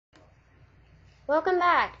Welcome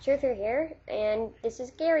back, Truther here, and this is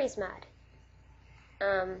Gary's mod.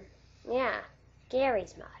 Yeah,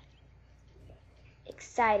 Gary's mod.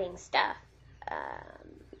 Exciting stuff.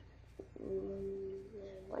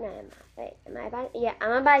 What am I? Wait, am I yeah,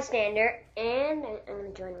 I'm a bystander, and I'm gonna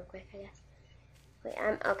join real quick, I guess. Wait,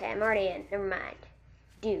 I'm already in. Never mind.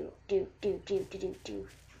 Do.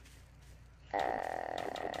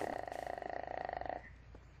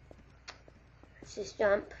 Let's just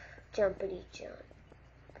jumpity jump.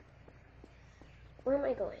 Where am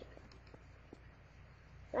I going?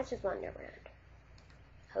 Let's just wander around.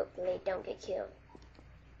 Hopefully don't get killed.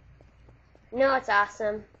 No, it's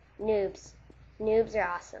awesome. Noobs. Noobs are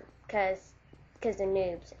awesome. Cause they're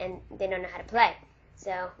noobs and they don't know how to play.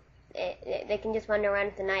 So they can just wander around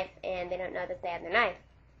with a knife and they don't know that they have their knife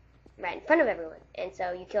right in front of everyone. And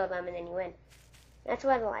so you kill them and then you win. That's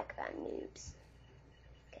what I like about noobs.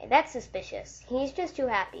 Okay, that's suspicious. He's just too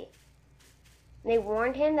happy. They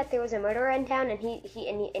warned him that there was a murderer in town, and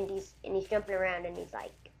he's jumping around and he's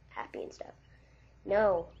like happy and stuff.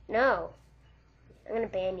 No, I'm gonna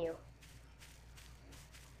ban you.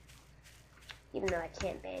 Even though I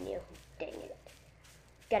can't ban you, dang it.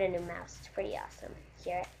 Got a new mouse. It's pretty awesome.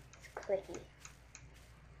 Hear it? It's clicky,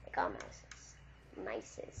 like all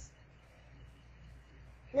mices.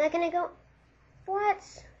 Not gonna go.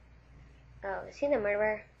 What? Oh, is he the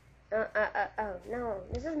murderer? Oh no!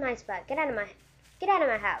 This is my spot. Get out of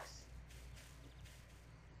my house.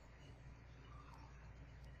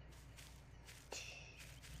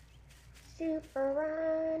 Super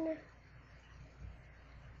run.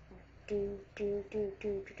 Do.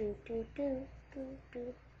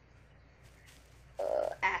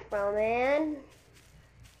 Afro man.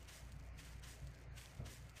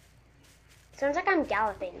 Sounds like I'm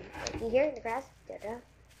galloping. Like, you hear the grass? Da-da.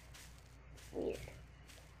 Weird.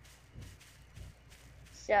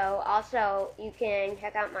 So, also, you can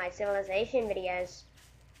check out my civilization videos.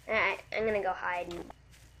 I'm gonna go hide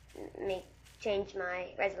and change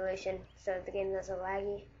my resolution so the game's not so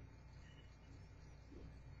laggy.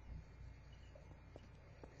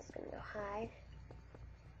 Just gonna go hide.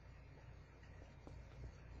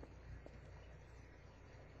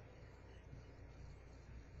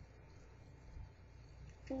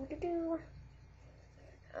 Do.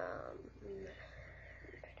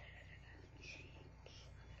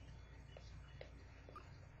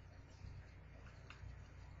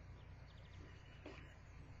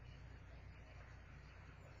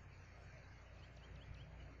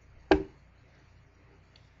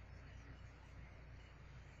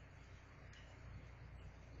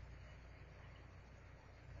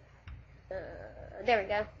 There we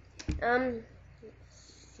go. Let's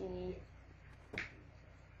see.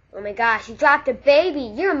 Oh my gosh, you dropped a baby.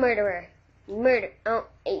 You're a murderer. Oh,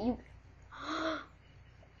 you.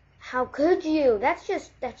 How could you? That's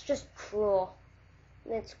just cruel.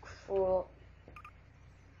 That's cruel.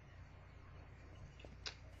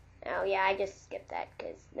 Oh yeah, I just skipped that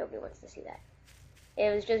because nobody wants to see that.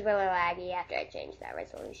 It was just really laggy after I changed that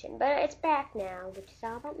resolution, but it's back now, which is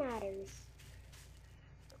all that matters.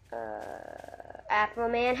 Afro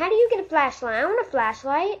man, how do you get a flashlight? I want a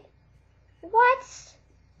flashlight. What?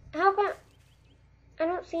 How come? I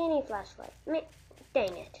don't see any flashlight.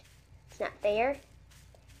 Dang it. It's not fair.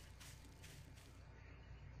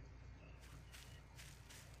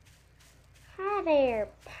 Hi there,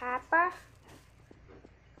 Papa.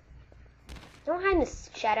 Don't hide in the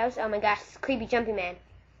shadows. Oh my gosh, this creepy jumpy man.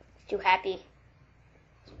 He's too happy.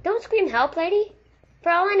 Don't scream help, lady. For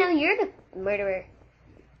all I know, you're the murderer.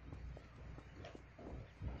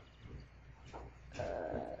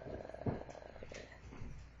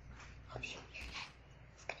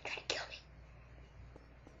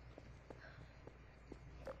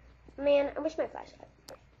 Man, I wish my flashlight.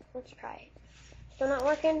 Let's try it. Still not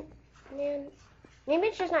working? Man, maybe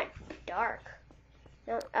it's just not dark.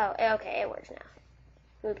 No. Oh, okay, it works now.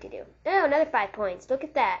 Whoop-de-doo. Oh, another 5 points. Look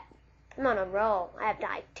at that. I'm on a roll. I have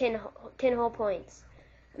like 10 whole points.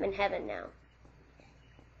 I'm in heaven now.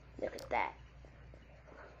 Look at that.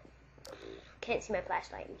 Can't see my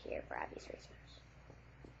flashlight in here for obvious reasons.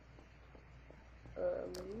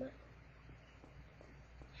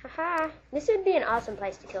 Haha. This would be an awesome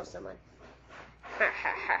place to kill someone. Ha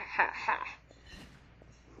ha ha ha ha.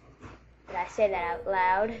 Did I say that out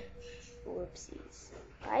loud? Whoopsies.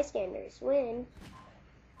 Bystanders win.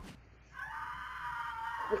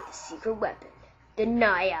 With the secret weapon, the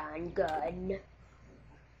Nyan gun.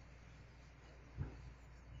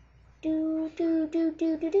 Do do do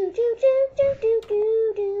do do do do do do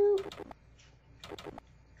do do.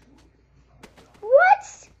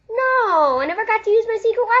 What? No, I never got to use my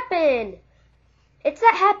secret weapon. It's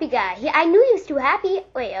that happy guy. I knew he was too happy.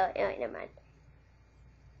 Wait, never mind.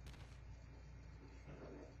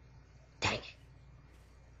 Dang it.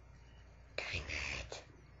 Dang it.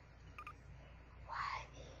 Why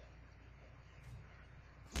me?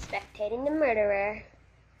 Spectating the murderer.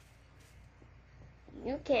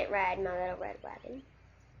 You can't ride my little red wagon.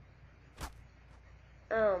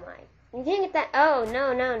 Oh my. You can't get that. Oh,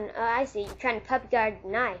 no. Oh, I see. You're trying to puppy guard the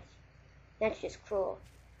knife. That's just cruel.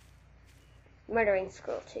 Murdering's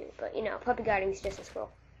cruel too, but you know, puppy guarding's just as cruel.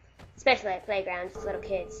 Especially at playgrounds with little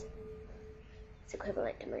kids. It's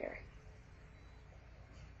equivalent to murder.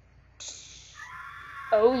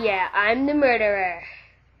 Oh yeah, I'm the murderer.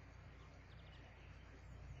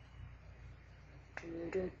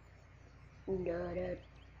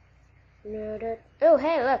 Oh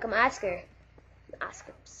hey, look, I'm Oscar. I'm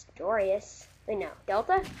Oscar Pistorius. Wait, no,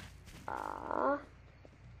 Delta? Aww.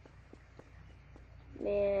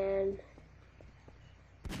 Man.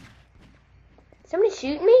 Somebody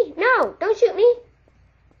shoot me? No, don't shoot me.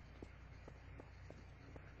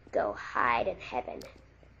 Go hide in heaven.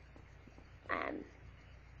 I'm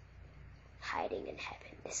hiding in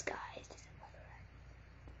heaven, disguised as a murderer.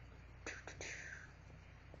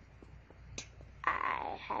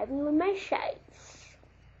 I have you in my sights.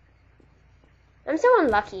 I'm so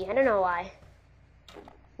unlucky. I don't know why.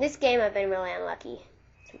 This game I've been really unlucky.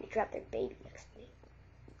 Somebody dropped their baby next to me.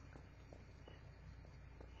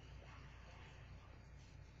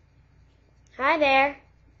 Hi there.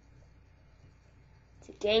 It's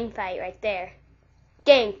a gang fight right there.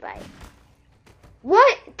 Gang fight.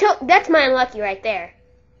 What? That's my unlucky right there.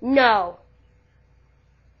 No.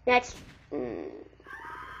 That's...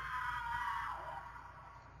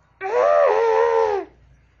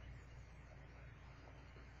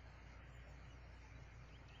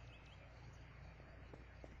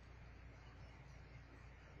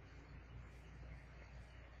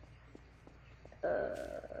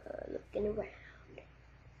 looking around.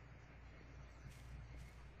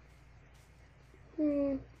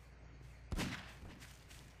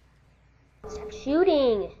 Stop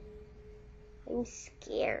shooting. I'm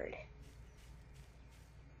scared.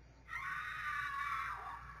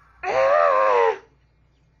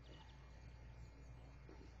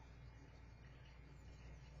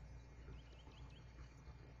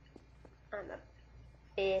 I'm a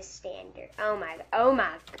bystander. Oh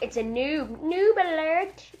my, it's a noob. Noob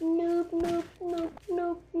alert. Noob.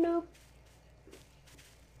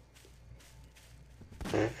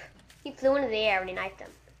 He flew into the air when he knifed him.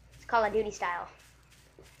 It's Call of Duty style.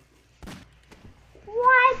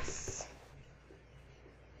 What?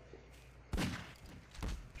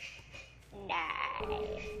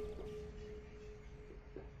 Die.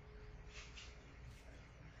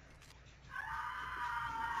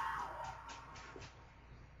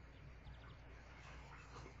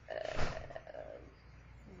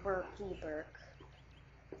 Berkey Burke.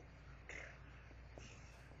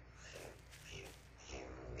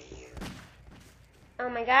 Oh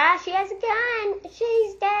my gosh, she has a gun!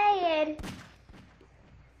 She's dead!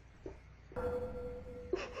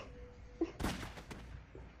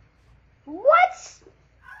 What?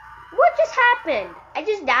 What just happened? I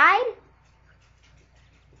just died?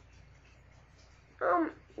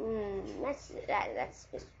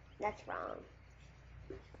 That's wrong.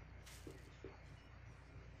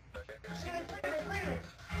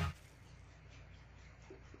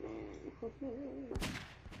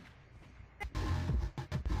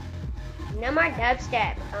 No more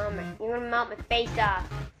dubstep. You're gonna melt my face off.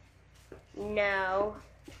 No.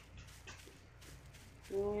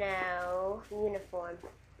 Uniform.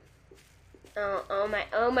 Oh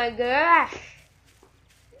my gosh.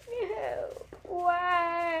 No.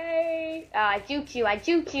 Why? Oh, I juked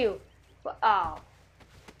you. Oh.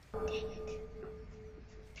 Dang it.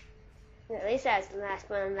 At least that's the last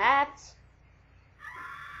one left.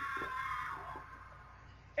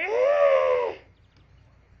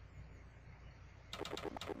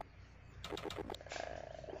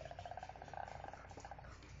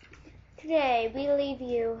 Today we leave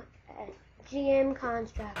you at GM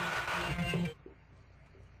Construct.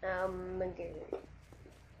 Oh my god.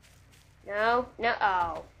 No.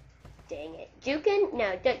 Oh, dang it. Jukin?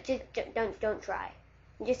 No, don't try.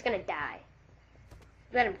 You're just gonna die.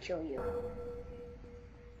 Let him kill you.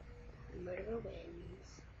 Murderer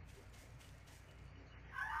wins.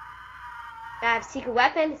 I have a secret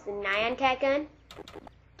weapon. It's the Nyan Cat gun.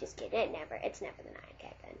 Just kidding. It's never the Nyan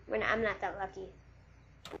Cat gun. I'm not that lucky.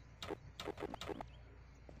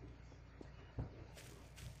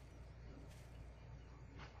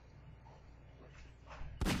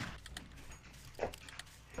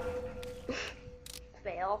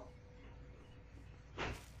 Fail.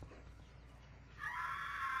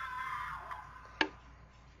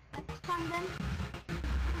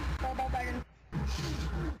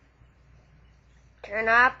 Turn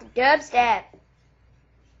off the dubstep.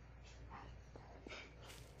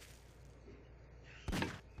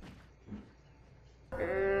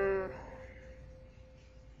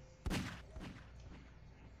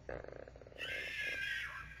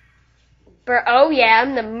 Oh yeah,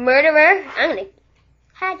 I'm the murderer. I'm gonna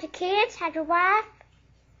hide your kids, hide your wife.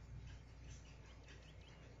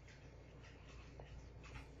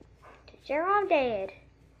 You're all dead.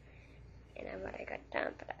 And I've already got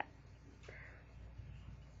time for that.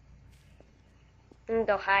 I'm gonna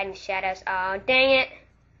go hide in the shadows. Oh, dang it.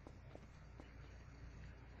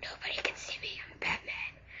 Nobody can see me. I'm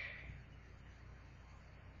Batman.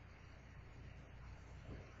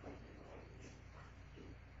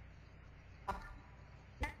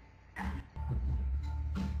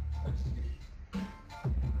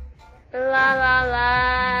 La la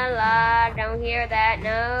la la, don't hear that,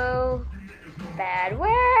 no. Bad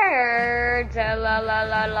words. La la la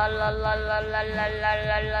la la la la la la la la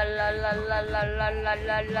la la la la la la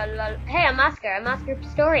la la la. Hey, I'm Oscar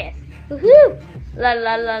Pistorius. Woohoo! La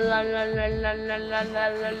la la la la la la la la la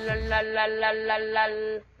la la la la la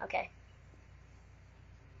la. Okay.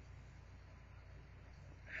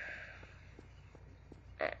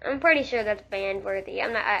 I'm pretty sure that's ban worthy.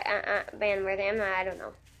 I'm not ban worthy. I don't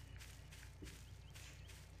know.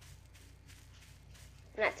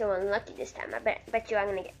 I'm not so unlucky this time. I bet you I'm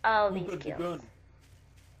gonna get all these kills.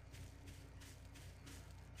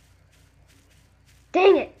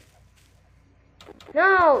 Dang it!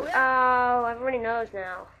 No! Oh, everybody knows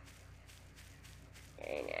now.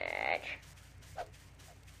 Dang it.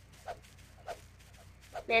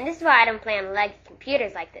 Man, this is why I don't play on lag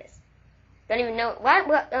computers like this. Don't even know what?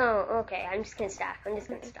 Oh, okay. I'm just gonna stop.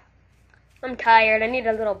 I'm tired. I need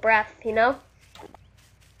a little breath, you know?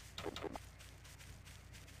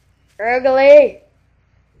 Ugly.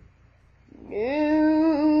 No.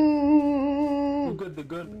 The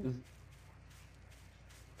gun is...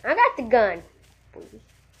 I got the gun.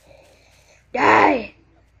 Die.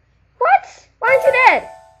 What? Why aren't you dead?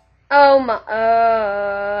 Oh my.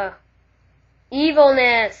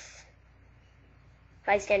 Evilness.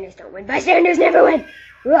 Bystanders don't win. Bystanders never win.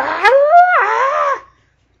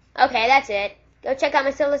 Okay, that's it. Go check out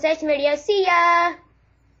my civilization video. See ya.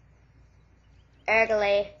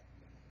 Ugly.